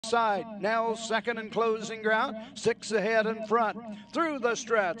side. Now second and closing ground. 6 ahead in front. Through the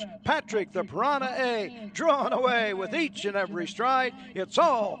stretch, Patrik the Piranha A, drawn away with each and every stride. It's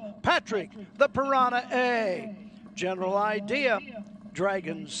all Patrik the Piranha A. General idea,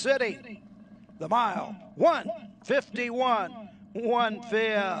 Dragon City. The mile, 1:51,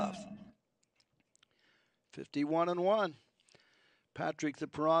 1/5. 51 and 1. Patrik the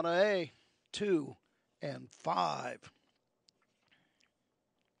Piranha A, 2 and 5.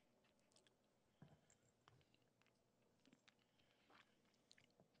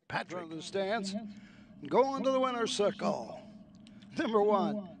 Patrik in the stands, going to the winner's circle. Number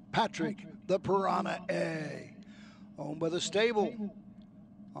 1, Patrik the Piranha A. Owned by the stable,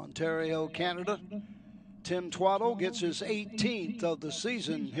 Ontario, Canada. Tim Twaddle gets his 18th of the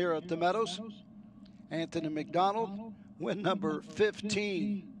season here at the Meadows. Anthony MacDonald, win number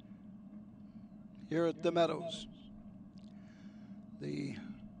 15 here at the Meadows. The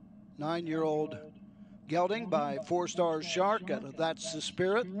 9-year-old gelding by 4 Star Shark out of That's the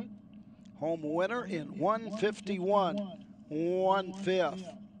Spirit. Home winner in 1:51,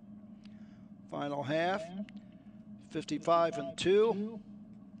 1/5. Final half, 55 and 2.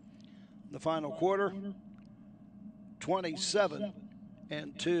 The final quarter, 27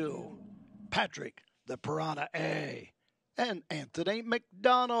 and 2. Patrik the Piranha A and Anthony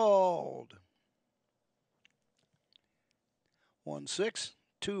MacDonald. 1-6,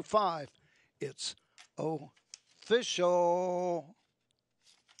 2-5. It's official.